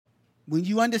when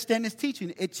you understand this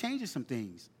teaching, it changes some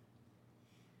things.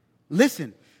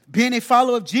 Listen, being a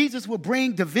follower of Jesus will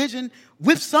bring division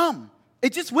with some.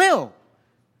 It just will.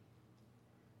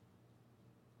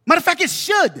 Matter of fact, it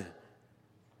should.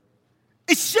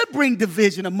 It should bring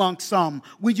division among some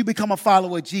when you become a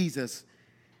follower of Jesus.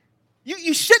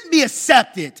 You shouldn't be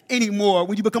accepted anymore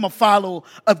when you become a follower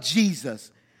of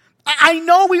Jesus. I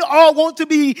know we all want to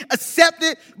be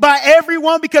accepted by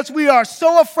everyone because we are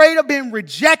so afraid of being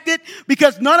rejected,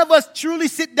 because none of us truly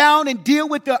sit down and deal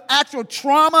with the actual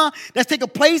trauma that's taking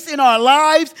place in our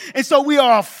lives. And so we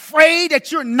are afraid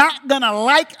that you're not going to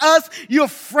like us. You're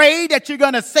afraid that you're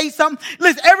going to say something.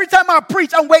 Listen, every time I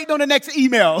preach, I'm waiting on the next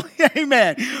email.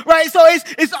 Amen. Right? So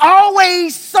it's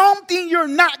always something you're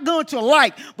not going to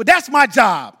like. But that's my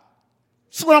job.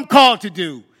 That's what I'm called to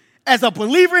do as a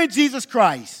believer in Jesus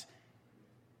Christ.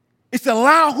 It's to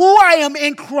allow who I am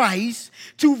in Christ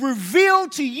to reveal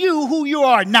to you who you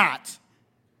are not,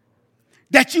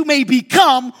 that you may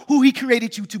become who he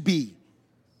created you to be.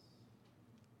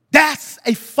 That's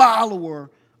a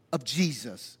follower of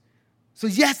Jesus. So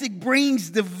yes, it brings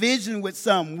division with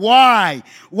some. Why?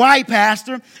 Why,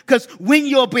 Pastor? Because when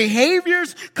your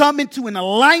behaviors come into an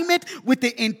alignment with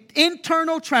the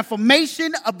internal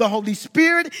transformation of the Holy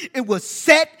Spirit, it will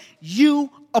set you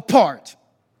apart.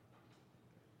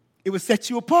 It will set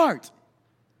you apart.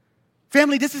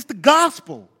 Family, this is the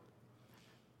gospel.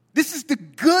 This is the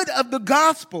good of the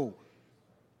gospel.